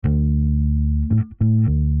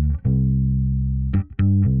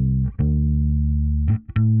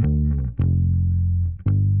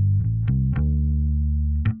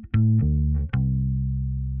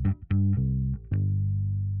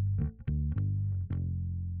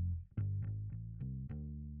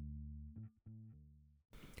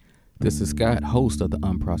This is Scott, host of the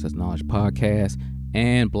Unprocessed Knowledge Podcast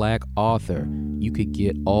and Black author. You could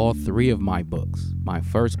get all three of my books. My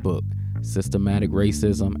first book, Systematic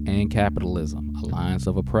Racism and Capitalism, Alliance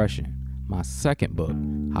of Oppression. My second book,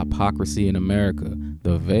 Hypocrisy in America,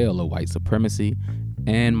 The Veil of White Supremacy.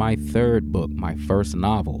 And my third book, my first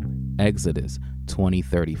novel, Exodus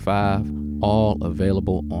 2035, all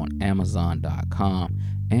available on Amazon.com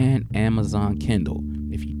and Amazon Kindle.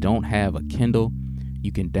 If you don't have a Kindle,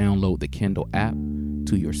 you can download the Kindle app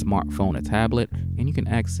to your smartphone or tablet, and you can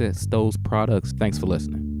access those products. Thanks for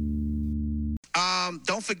listening.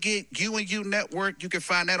 Don't forget U&U Network. You can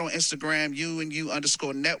find that on Instagram,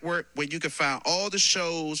 U&U_network, where you can find all the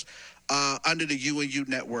shows under the U&U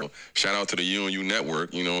Network. Shout out to the U&U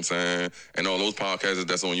Network, you know what I'm saying? And all those podcasts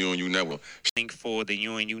that's on U&U Network. Link for the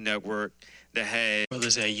U&U Network that has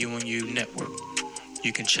brothers at U&U Network.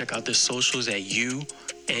 You can check out the socials at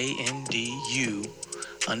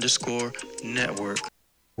UANDU_network.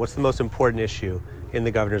 What's the most important issue in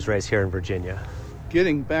the governor's race here in Virginia?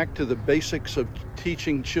 Getting back to the basics of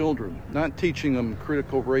teaching children, not teaching them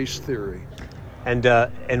critical race theory. And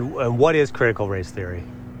what is critical race theory?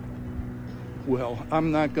 Well,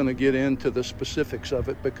 I'm not going to get into the specifics of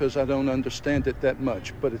it because I don't understand it that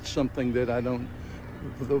much, but it's something that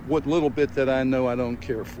what little bit that I know I don't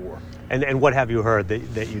care for. And what have you heard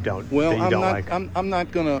that you don't? Well, that you don't like? I'm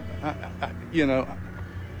not going to,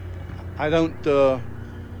 I don't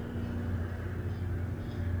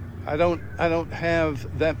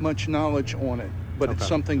have that much knowledge on it, but It's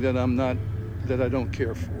something that I don't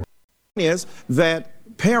care for. Is that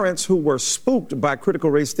parents who were spooked by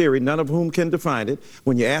critical race theory, none of whom can define it,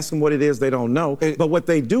 when you ask them what it is, they don't know. But what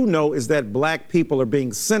they do know is that black people are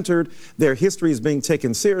being centered, their history is being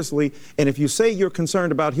taken seriously. And if you say you're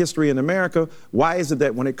concerned about history in America, why is it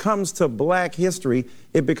that when it comes to black history,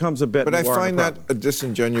 it becomes a bit more? But I find that a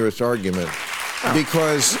disingenuous argument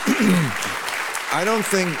because I don't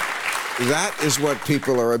think that is what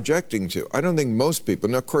people are objecting to. I don't think most people,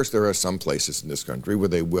 and of course there are some places in this country where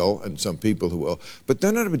they will and some people who will, but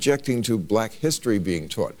they're not objecting to black history being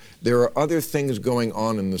taught. There are other things going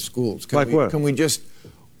on in the schools. Can we just,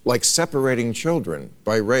 like separating children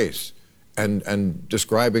by race and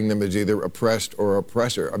describing them as either oppressed or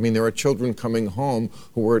oppressor? I mean, there are children coming home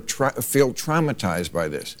who feel traumatized by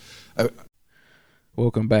this.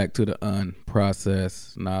 Welcome back to the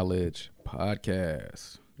Unprocessed Knowledge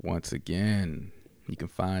Podcast. Once again, you can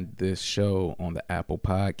find this show on the Apple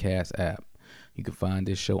Podcast app. You can find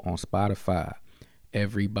this show on Spotify.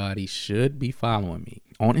 Everybody should be following me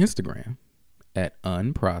on Instagram at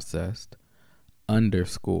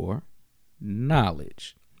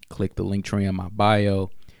unprocessed_knowledge. Click the link tree in my bio.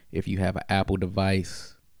 If you have an Apple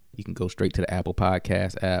device, you can go straight to the Apple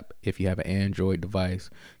Podcast app. If you have an Android device,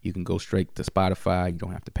 you can go straight to Spotify. You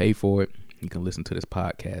don't have to pay for it. You can listen to this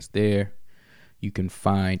podcast there. You can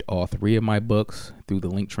find all three of my books through the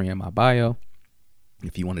link tree in my bio.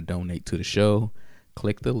 If you want to donate to the show,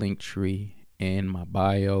 click the link tree in my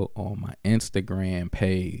bio on my Instagram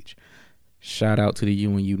page. Shout out to the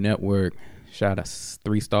U&U Network. Shout out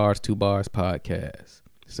 3 Stars, 2 Bars podcast.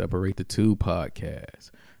 Separate the 2 podcast.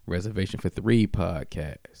 Reservation for 3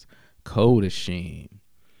 podcast. Codasheen.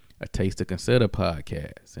 A Taste to Consider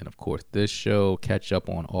podcast. And of course, this show. Catch up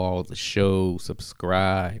on all the shows.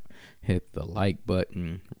 Subscribe. Hit the like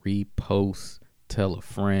button. Repost. Tell a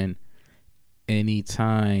friend.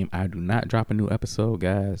 Anytime I do not drop a new episode,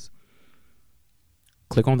 guys,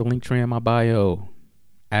 click on the link tree in my bio.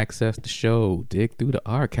 Access the show. Dig through the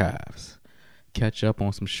archives. Catch up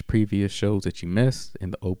on some previous shows that you missed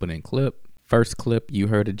in the opening clip. First clip, you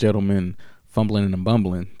heard a gentleman fumbling and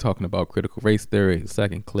bumbling, talking about critical race theory. The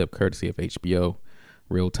second clip, courtesy of HBO,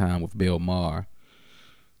 Real Time with Bill Maher.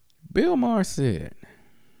 Bill Maher said,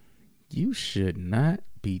 you should not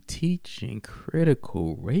be teaching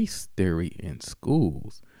critical race theory in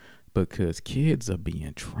schools because kids are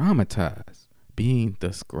being traumatized, being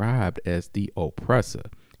described as the oppressor.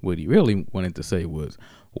 What he really wanted to say was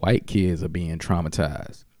white kids are being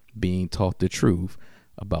traumatized, being taught the truth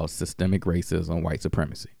about systemic racism, white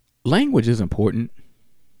supremacy. Language is important.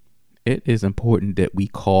 It is important that we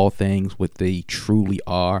call things what they truly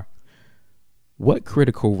are. What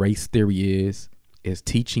critical race theory is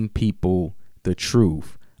teaching people the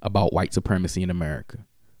truth about white supremacy in America.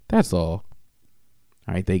 That's all.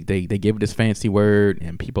 All right, they give it this fancy word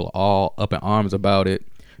and people are all up in arms about it.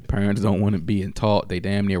 Parents don't want it being taught. They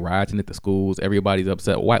damn near rioting at the schools. Everybody's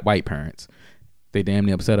upset. White parents. They damn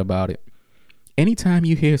near upset about it. Anytime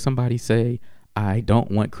you hear somebody say, I don't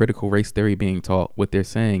want critical race theory being taught, what they're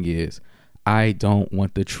saying is, I don't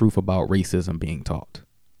want the truth about racism being taught.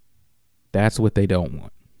 That's what they don't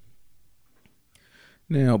want.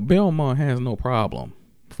 Now, Belmont has no problem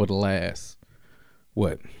for the last,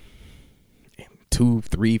 200,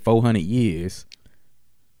 300, 400 years,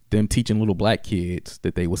 them teaching little black kids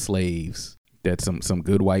that they were slaves, that some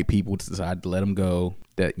good white people decided to let them go,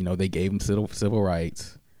 that, they gave them civil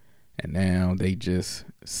rights, and now they just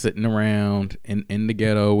sitting around in the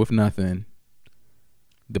ghetto with nothing.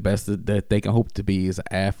 The best that they can hope to be is an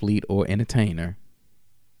athlete or entertainer.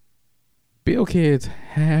 Bill kids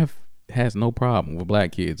has no problem with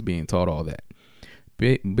black kids being taught all that.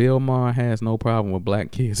 Bill Maher has no problem with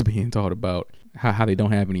black kids being taught about how they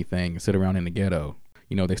don't have anything and sit around in the ghetto.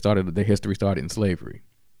 Their history started in slavery.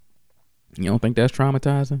 You don't think that's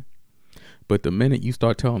traumatizing? But the minute you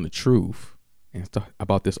start telling the truth and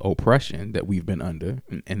about this oppression that we've been under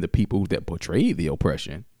and the people that portray the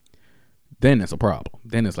oppression, then it's a problem.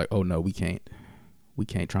 Then it's like, oh no, we can't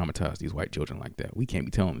traumatize these white children like that. We can't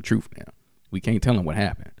be telling the truth now. We can't tell them what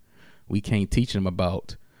happened. We can't teach them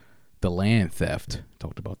about the land theft.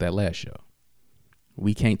 Talked about that last show.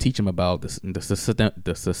 We can't teach them about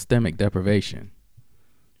the systemic deprivation.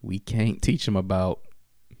 We can't teach them about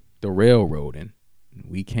the railroading.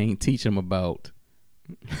 We can't teach them about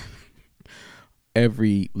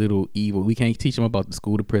every little evil. We can't teach them about the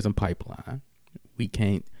school to prison pipeline. We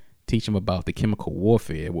can't teach them about the chemical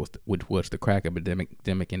warfare, which was the crack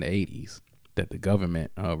epidemic in the 80s that the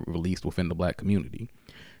government released within the black community.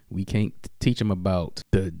 We can't teach them about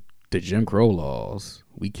the Jim Crow laws.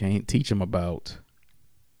 We can't teach them about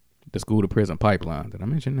the school to prison pipeline. Did I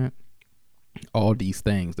mention that? All these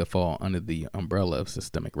things that fall under the umbrella of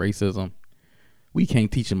systemic racism. We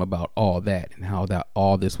can't teach them about all that and how that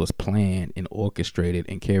all this was planned and orchestrated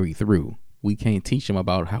and carried through. We can't teach them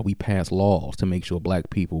about how we pass laws to make sure black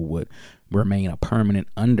people would remain a permanent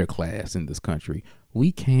underclass in this country.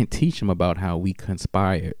 We can't teach them about how we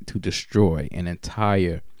conspire to destroy an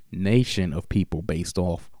entire nation of people based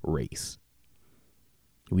off race.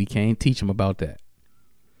 We can't teach them about that.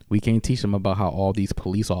 We can't teach them about how all these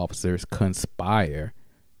police officers conspire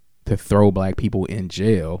to throw black people in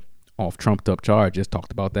jail off trumped up charges.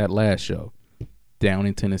 Talked about that last show. Down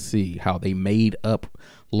in Tennessee, how they made up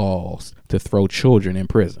laws to throw children in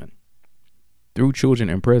prison. Threw children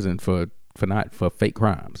in prison for fake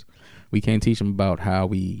crimes. We can't teach them about how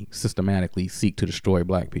we systematically seek to destroy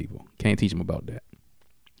black people. Can't teach them about that.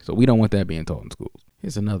 So we don't want that being taught in schools.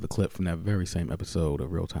 Here's another clip from that very same episode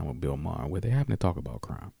of Real Time with Bill Maher where they happen to talk about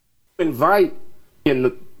crime. Invite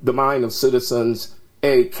in the mind of citizens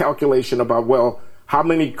a calculation about, well, how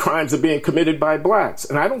many crimes are being committed by blacks?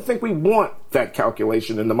 And I don't think we want that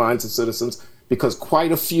calculation in the minds of citizens because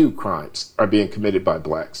quite a few crimes are being committed by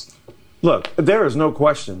blacks. Look, there is no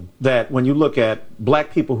question that when you look at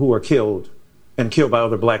black people who are killed and killed by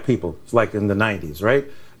other black people, it's like in the 90s, right?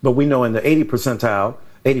 But we know in the 80 percentile,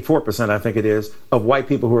 84% I think it is, of white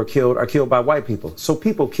people who are killed by white people. So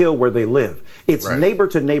people kill where they live. It's neighbor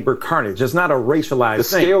to neighbor carnage. It's not a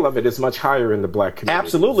racialized thing. The scale of it is much higher in the black community.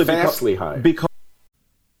 Absolutely. Vastly higher.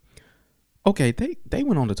 Okay, they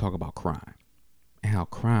went on to talk about crime and how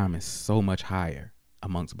crime is so much higher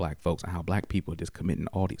amongst black folks and how black people are just committing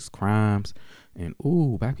all these crimes and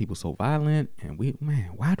black people so violent and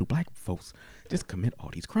why do black folks just commit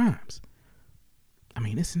all these crimes? I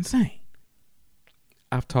mean, it's insane.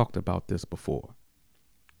 I've talked about this before.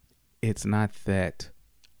 It's not that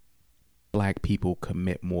black people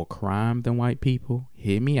commit more crime than white people.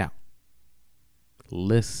 Hear me out.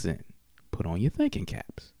 Listen. Put on your thinking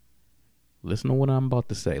caps. Listen to what I'm about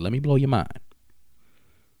to say. Let me blow your mind.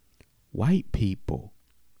 White people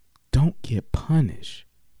don't get punished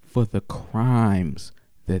for the crimes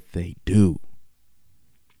that they do.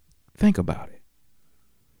 Think about it.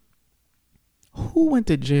 Who went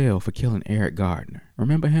to jail for killing Eric Gardner?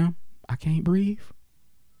 Remember him? I Can't Breathe?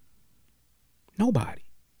 Nobody.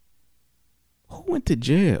 Who went to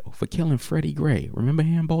jail for killing Freddie Gray? Remember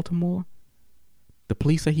him in Baltimore? The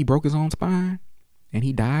police say he broke his own spine and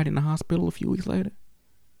he died in the hospital a few weeks later.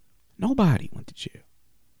 Nobody went to jail.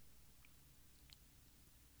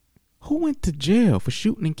 Who went to jail for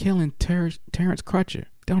shooting and killing Terrence Crutcher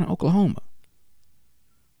down in Oklahoma?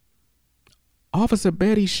 Officer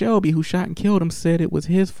Betty Shelby, who shot and killed him, said it was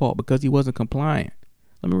his fault because he wasn't compliant.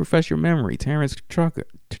 Let me refresh your memory. Terrence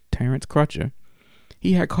Crutcher,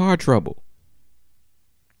 he had car trouble.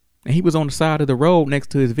 And he was on the side of the road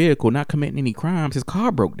next to his vehicle, not committing any crimes. His car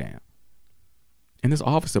broke down. And this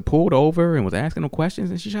officer pulled over and was asking him questions,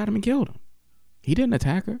 and she shot him and killed him. He didn't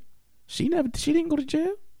attack her. She didn't go to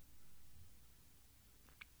jail.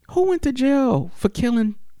 Who went to jail for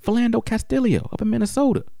killing Philando Castillo up in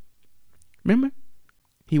Minnesota? Remember?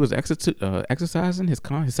 He was exercising his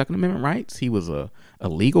Second Amendment rights. He was a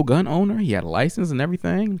legal gun owner. He had a license and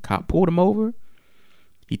everything. Cop pulled him over.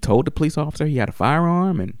 He told the police officer he had a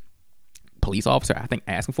firearm, and police officer, I think,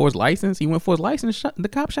 asked him for his license. He went for his license, the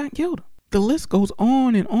cop shot and killed him. The list goes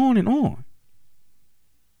on and on and on.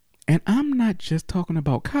 And I'm not just talking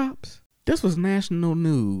about cops. This was national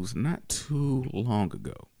news not too long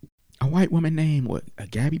ago. A white woman named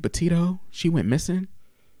Gabby Petito, she went missing.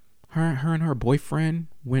 Her and her boyfriend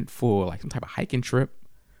went for like some type of hiking trip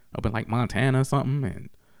up in like Montana or something, and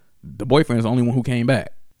the boyfriend's the only one who came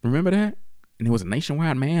back. Remember that? And it was a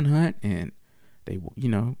nationwide manhunt, and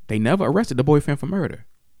they never arrested the boyfriend for murder.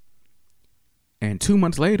 And 2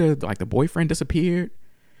 months later, like, the boyfriend disappeared,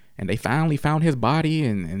 and they finally found his body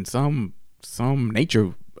in some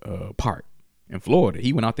nature park in Florida.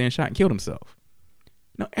 He went out there and shot and killed himself.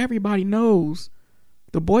 Now everybody knows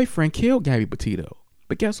the boyfriend killed Gabby Petito.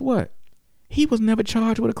 But guess what? He was never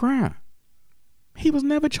charged with a crime. He was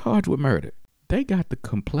never charged with murder. They got the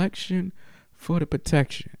complexion for the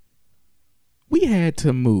protection. We had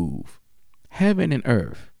to move heaven and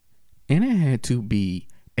earth, and it had to be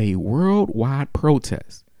a worldwide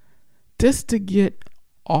protest just to get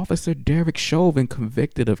Officer Derek Chauvin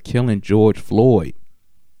convicted of killing George Floyd.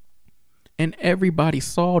 And everybody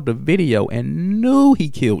saw the video and knew he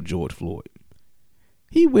killed George Floyd.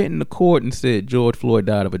 He went into court and said George Floyd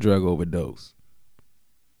died of a drug overdose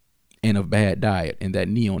and of bad diet, and that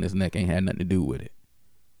knee on his neck ain't had nothing to do with it.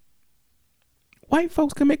 White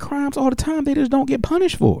folks commit crimes all the time. They just don't get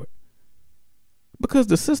punished for it. Because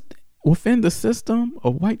within the system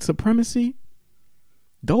of white supremacy,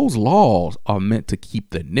 those laws are meant to keep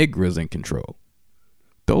the niggers in control.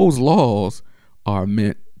 Those laws are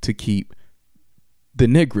meant to keep the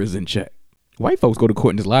niggers in check. White folks go to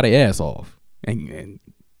court and just lie their ass off. And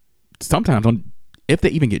sometimes, if they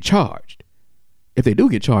even get charged, if they do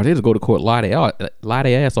get charged, they just go to court, lie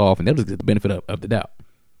their ass off, and they'll just get the benefit of the doubt.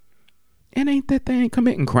 And ain't that they ain't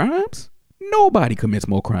committing crimes? Nobody commits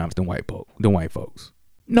more crimes than white folks.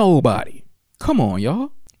 Nobody. Come on,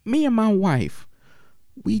 y'all. Me and my wife,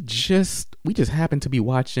 we just happened to be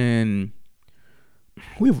watching.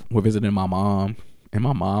 We're visiting my mom, and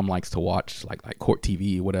my mom likes to watch like court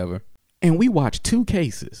TV or whatever. And we watched 2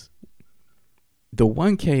 cases. The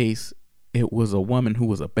one case, it was a woman who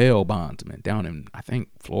was a bail bondsman down in, I think,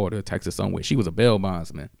 Florida, Texas, somewhere. She was a bail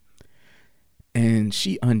bondsman. And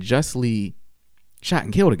she unjustly shot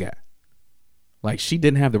and killed a guy. Like, she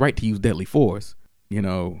didn't have the right to use deadly force. You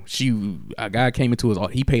know, a guy came into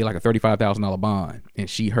he paid like a $35,000 bond, and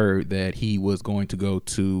she heard that he was going to go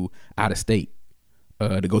to out of state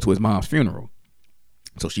to go to his mom's funeral.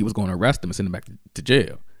 So she was going to arrest him and send him back to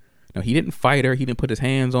jail. Now, he didn't fight her. He didn't put his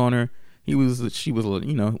hands on her. She was,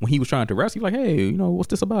 when he was trying to arrest, he was like, hey, what's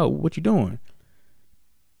this about? What you doing?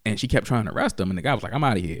 And she kept trying to arrest him, and the guy was like, I'm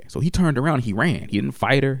out of here. So he turned around and he ran. He didn't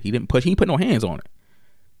fight her. He didn't put no hands on her.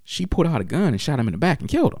 She pulled out a gun and shot him in the back and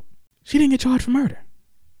killed him. She didn't get charged for murder.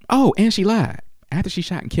 Oh, and she lied. After she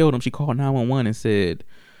shot and killed him, she called 911 and said,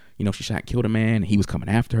 she shot and killed a man, and he was coming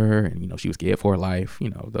after her, and, she was scared for her life,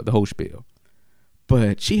 the whole spiel.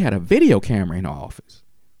 But she had a video camera in her office.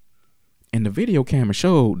 And the video camera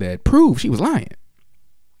proved she was lying.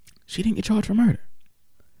 She didn't get charged for murder.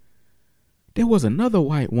 There was another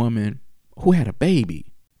white woman who had a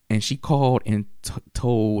baby, and she called and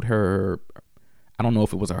told her, I don't know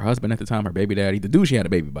if it was her husband at the time, her baby daddy, the dude she had a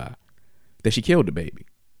baby by, that she killed the baby.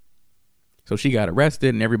 So she got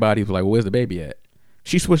arrested, and everybody was like, well, where's the baby at?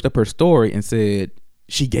 She switched up her story and said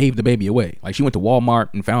she gave the baby away. Like, she went to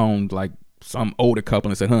Walmart and found like some older couple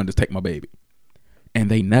and said, just take my baby. And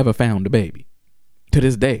they never found the baby. To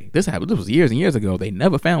this day. This was years and years ago. They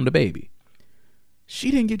never found the baby.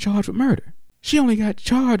 She didn't get charged with murder. She only got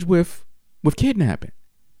charged with kidnapping.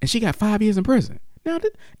 And she got 5 years in prison. Now,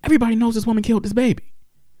 everybody knows this woman killed this baby.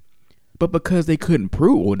 But because they couldn't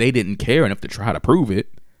prove, or they didn't care enough to try to prove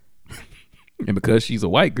it, and because she's a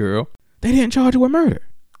white girl, they didn't charge her with murder.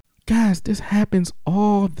 Guys, this happens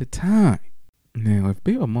all the time. Now, if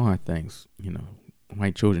Bill Maher thinks,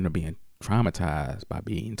 white children are being traumatized by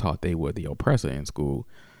being taught they were the oppressor in school,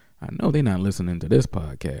 I know they're not listening to this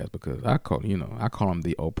podcast, because I call them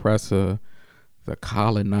the oppressor, the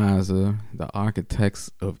colonizer, the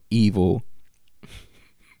architects of evil.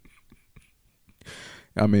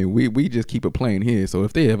 I mean, we just keep it playing here. So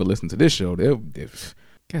if they ever listen to this show,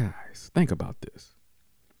 guys, think about this.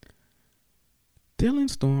 Dylan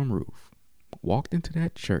Storm Roof walked into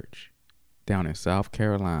that church down in South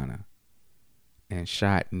Carolina and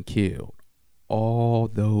shot and killed all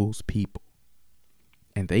those people.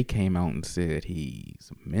 And they came out and said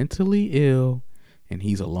he's mentally ill and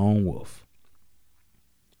he's a lone wolf.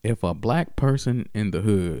 If a black person in the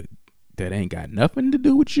hood that ain't got nothing to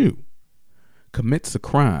do with you commits a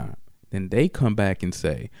crime, then they come back and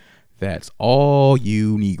say, that's all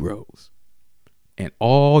you Negroes. And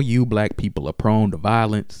all you black people are prone to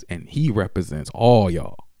violence, and he represents all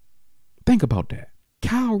y'all. Think about that.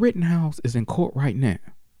 Kyle Rittenhouse is in court right now.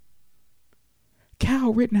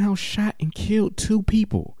 Kyle Rittenhouse shot and killed 2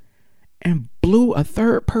 people and blew a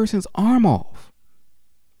third person's arm off.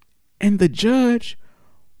 And the judge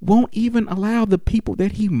won't even allow the people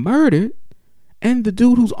that he murdered and the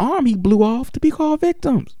dude whose arm he blew off to be called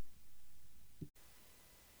victims.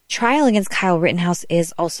 Trial against Kyle Rittenhouse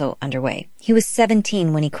is also underway. He was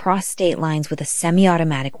 17 when he crossed state lines with a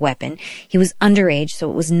semi-automatic weapon. He was underage,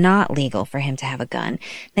 so it was not legal for him to have a gun.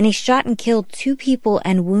 Then he shot and killed 2 people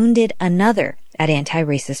and wounded another at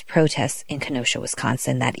anti-racist protests in Kenosha,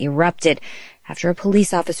 Wisconsin that erupted after a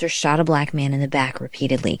police officer shot a black man in the back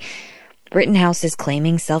repeatedly. Rittenhouse is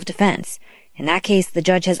claiming self-defense. In that case, the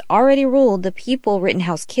judge has already ruled the people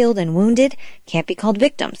Rittenhouse killed and wounded can't be called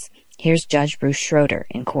victims. Here's Judge Bruce Schroeder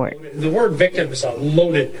in court. The word victim is a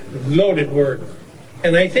loaded word.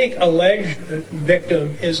 And I think alleged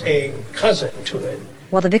victim is a cousin to it.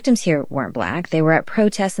 While the victims here weren't black, they were at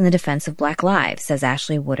protests in the defense of Black lives, says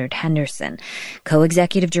Ashley Woodard Henderson,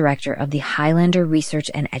 co-executive director of the Highlander Research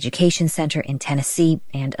and Education Center in Tennessee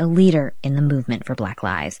and a leader in the movement for Black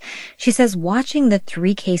lives. She says watching the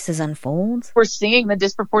 3 cases unfold, we're seeing the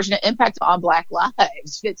disproportionate impact on Black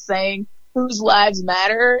lives. It's saying whose lives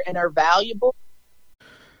matter and are valuable.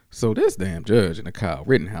 So this damn judge in the Kyle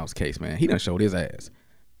Rittenhouse case, man, he done showed his ass.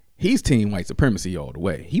 He's team white supremacy all the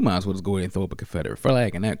way. He might as well just go ahead and throw up a Confederate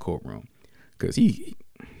flag in that courtroom. Because he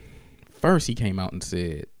came out and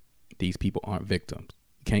said these people aren't victims.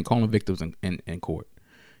 You can't call them victims in court.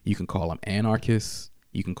 You can call them anarchists.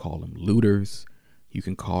 You can call them looters. You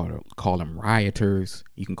can call them rioters.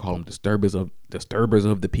 You can call them disturbers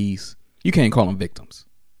of the peace. You can't call them victims.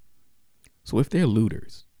 So if they're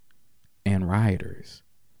looters and rioters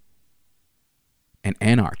and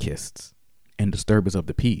anarchists and disturbers of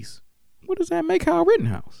the peace, what does that make Kyle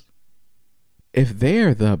Rittenhouse? If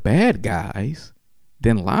they're the bad guys,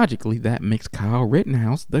 then logically that makes Kyle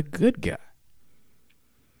Rittenhouse the good guy.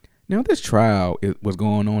 Now this trial was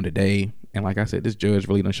going on today, and like I said, this judge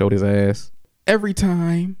really done showed his ass. Every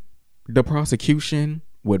time the prosecution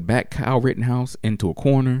would back Kyle Rittenhouse into a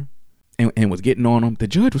corner and was getting on him, the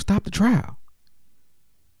judge would stop the trial.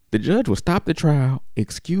 The judge would stop the trial,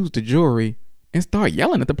 excuse the jury, and start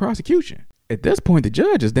yelling at the prosecution. At this point, the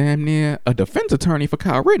judge is damn near a defense attorney for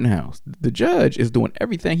Kyle Rittenhouse. The judge is doing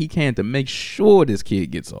everything he can to make sure this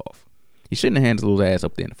kid gets off. He shouldn't have handed his little ass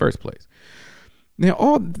up there in the first place. Now,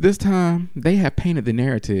 all this time, they have painted the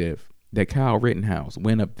narrative that Kyle Rittenhouse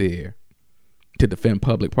went up there to defend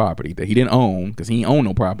public property that he didn't own, because he ain't own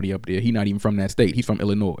no property up there. He's not even from that state. He's from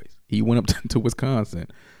Illinois. He went up to Wisconsin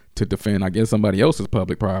to defend, I guess, somebody else's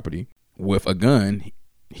public property with a gun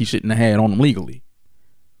he shouldn't have had on him legally.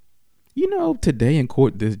 You know, today in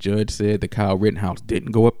court, this judge said that Kyle Rittenhouse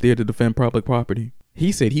didn't go up there to defend public property.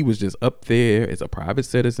 He said he was just up there as a private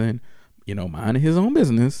citizen, you know, minding his own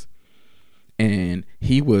business. And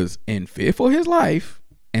he was in fear for his life.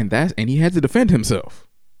 And he had to defend himself.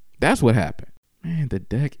 That's what happened. Man, the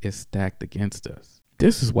deck is stacked against us.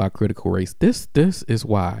 This is why critical race, this is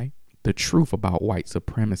why the truth about white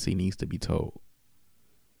supremacy needs to be told.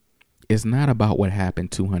 It's not about what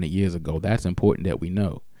happened 200 years ago. That's important that we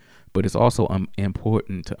know. But it's also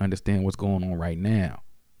important to understand what's going on right now.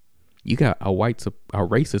 You got a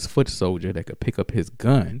racist foot soldier that could pick up his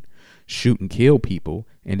gun, shoot and kill people,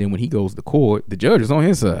 and then when he goes to court, the judge is on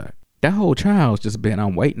his side. That whole trial's just been,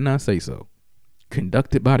 I'm waiting, I say so,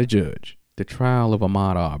 conducted by the judge. The trial of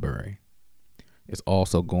Ahmaud Arbery is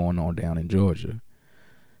also going on down in Georgia.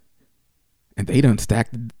 And they done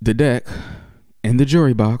stacked the deck in the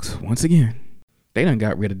jury box once again. They done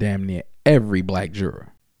got rid of damn near every black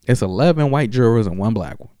juror. It's 11 white jurors and 1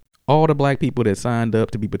 black one. All the black people that signed up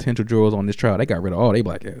to be potential jurors on this trial, they got rid of all they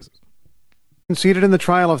black asses. Conceded in the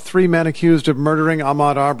trial of 3 men accused of murdering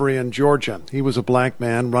Ahmaud Arbery in Georgia. He was a black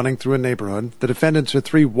man running through a neighborhood. The defendants are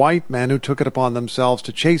 3 white men who took it upon themselves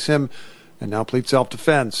to chase him and now plead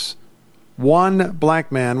self-defense. 1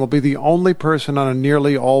 black man will be the only person on a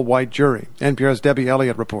nearly all-white jury. NPR's Debbie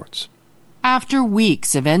Elliott reports. After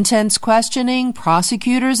weeks of intense questioning,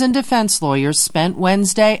 prosecutors and defense lawyers spent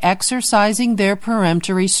Wednesday exercising their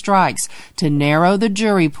peremptory strikes to narrow the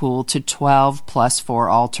jury pool to 12 plus 4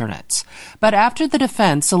 alternates. But after the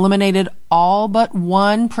defense eliminated all but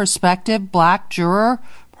 1 prospective black juror,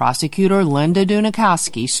 prosecutor Linda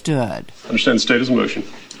Dunikoski stood. Understand the status of motion.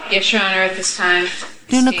 Yes, Your Honor, at this time.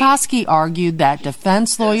 Dunakoski argued that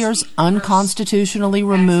defense lawyers unconstitutionally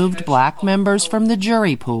removed black members from the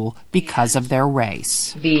jury pool because of their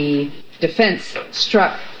race. The defense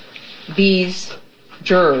struck these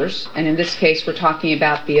jurors, and in this case we're talking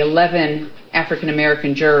about the 11 African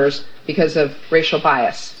American jurors, because of racial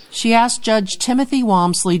bias. She asked Judge Timothy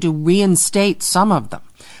Walmsley to reinstate some of them.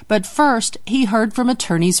 But first, he heard from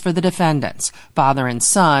attorneys for the defendants, father and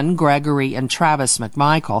son, Gregory and Travis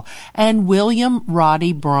McMichael, and William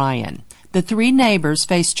Roddy Bryan. The three neighbors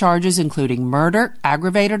face charges including murder,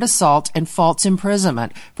 aggravated assault, and false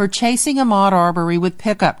imprisonment for chasing Ahmaud Arbery with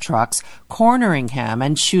pickup trucks, cornering him,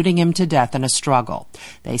 and shooting him to death in a struggle.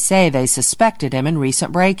 They say they suspected him in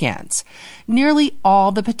recent break-ins. Nearly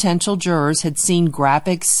all the potential jurors had seen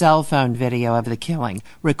graphic cell phone video of the killing,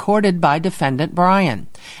 recorded by defendant Bryan,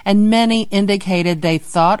 and many indicated they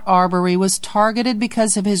thought Arbery was targeted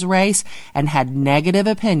because of his race and had negative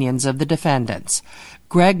opinions of the defendants.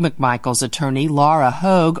 Greg McMichael's attorney, Laura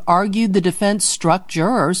Hogue, argued the defense struck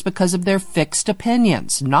jurors because of their fixed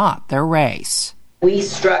opinions, not their race. We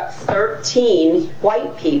struck 13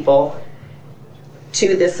 white people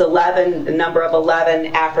to this number of 11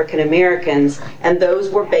 African Americans, and those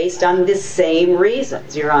were based on the same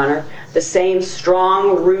reasons, Your Honor, the same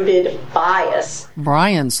strong-rooted bias.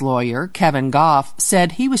 Bryan's lawyer, Kevin Goff,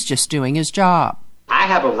 said he was just doing his job. I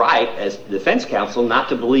have a right as defense counsel not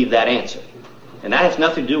to believe that answer. And that has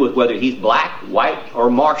nothing to do with whether he's black, white, or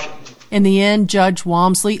Martian. In the end, Judge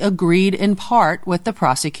Walmsley agreed in part with the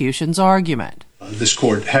prosecution's argument. This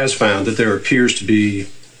court has found that there appears to be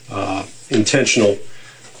intentional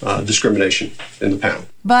discrimination in the panel.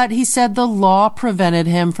 But he said the law prevented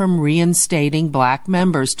him from reinstating black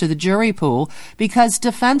members to the jury pool because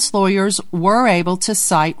defense lawyers were able to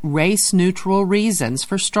cite race-neutral reasons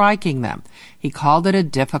for striking them. He called it a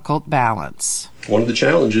difficult balance. One of the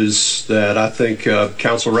challenges that I think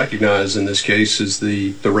counsel recognized in this case is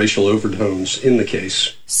the racial overtones in the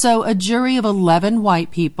case. So a jury of 11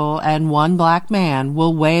 white people and one black man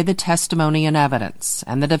will weigh the testimony and evidence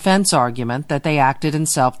and the defense argument that they acted in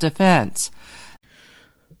self-defense.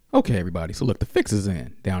 Okay, everybody. So look, the fix is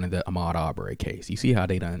in down in the Ahmaud Arbery case. You see how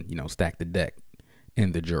they done, stacked the deck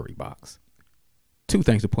in the jury box. Two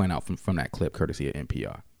things to point out from that clip, courtesy of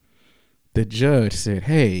NPR. The judge said,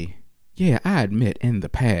 hey, yeah, I admit in the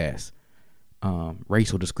past,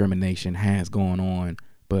 racial discrimination has gone on,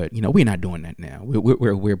 but we're not doing that now.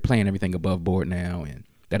 We're playing everything above board now, and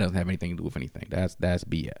that doesn't have anything to do with anything. That's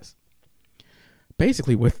BS.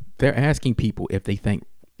 Basically, what they're asking people if they think,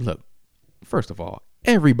 look, first of all,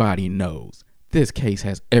 everybody knows this case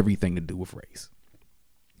has everything to do with race.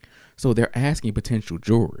 So they're asking potential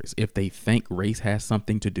jurors if they think race has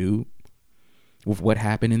something to do with what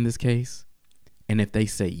happened in this case. And if they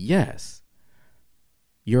say yes,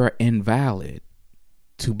 you're invalid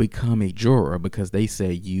to become a juror because they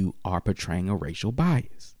say you are portraying a racial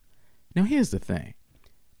bias. Now, here's the thing.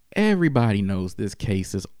 Everybody knows this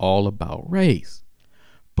case is all about race,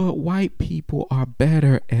 but white people are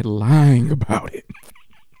better at lying about it.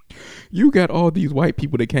 You got all these white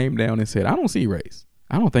people that came down and said, I don't see race.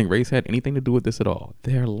 I don't think race had anything to do with this at all.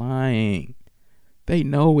 They're lying. They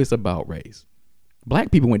know it's about race.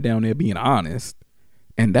 Black people went down there being honest,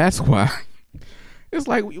 and that's why it's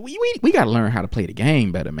like we got to learn how to play the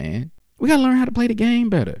game better, man. We got to learn how to play the game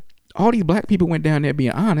better. All these black people went down there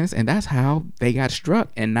being honest, and that's how they got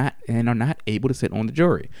struck and are not able to sit on the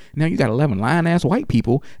jury. Now you got 11 lying-ass white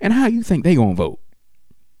people, and how you think they gonna vote?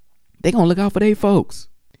 They gonna look out for their folks.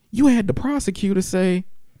 You had the prosecutor say,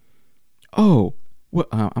 oh, well,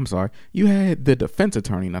 I'm sorry. You had the defense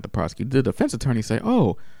attorney, not the prosecutor. The defense attorney say,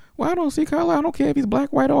 oh, well, I don't see color. I don't care if he's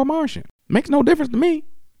black, white, or Martian. Makes no difference to me.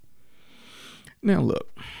 Now, look,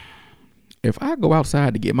 if I go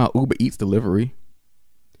outside to get my Uber Eats delivery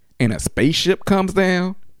and a spaceship comes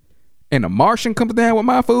down and a Martian comes down with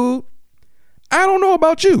my food, I don't know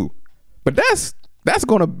about you, but that's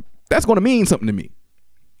gonna mean something to me.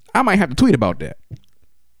 I might have to tweet about that.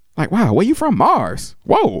 Like, wow, where you from? Mars?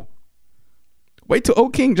 Whoa. Wait till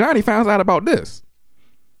old King Johnny finds out about this.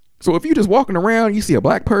 So if you just walking around, you see a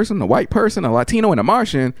black person, a white person, a Latino, and a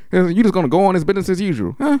Martian, you just gonna go on as business as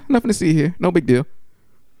usual. Nothing to see here. No big deal.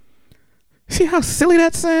 See how silly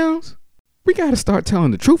that sounds? We gotta start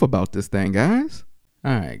telling the truth about this thing, guys.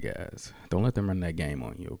 All right, guys. Don't let them run that game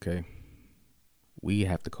on you, okay? We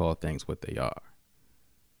have to call things what they are.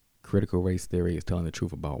 Critical race theory is telling the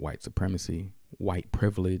truth about white supremacy. White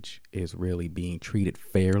privilege is really being treated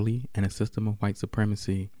fairly in a system of white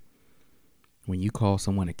supremacy. When you call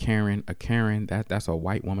someone a Karen, that's a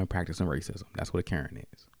white woman practicing racism. That's what a Karen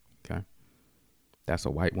is. Okay. That's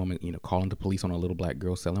a white woman, calling the police on a little black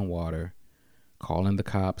girl selling water, calling the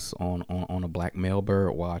cops on a black male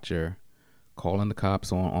bird watcher, calling the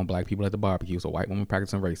cops on black people at the barbecue. So white woman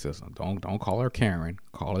practicing racism. Don't call her Karen.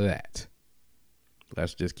 Call her that.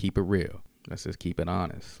 Let's just keep it real. Let's just keep it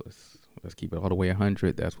honest. Let's keep it all the way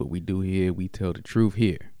 100. That's what we do here. We tell the truth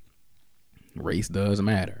here. Race does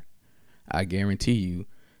matter. I guarantee you,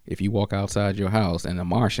 if you walk outside your house and a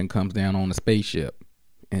Martian comes down on a spaceship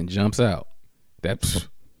and jumps out, that's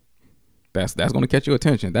going to catch your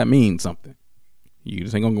attention. That means something. You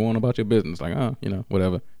just ain't going to go on about your business. Like,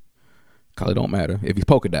 whatever. Color don't matter. If he's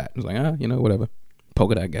polka dot, it's like, whatever.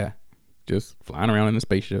 Polka dot guy. Just flying around in a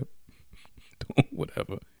spaceship.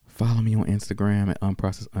 Whatever. Follow me on Instagram at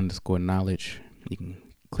unprocessed_knowledge. You can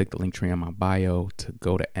click the link tree on my bio to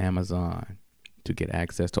go to Amazon to get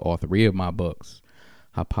access to all 3 of my books.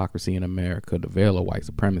 Hypocrisy in America, The Veil of White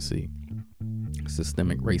Supremacy,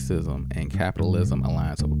 Systemic Racism, and Capitalism,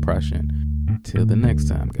 Alliance of Oppression. Till the next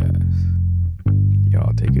time, guys.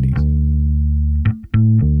 Y'all take it easy.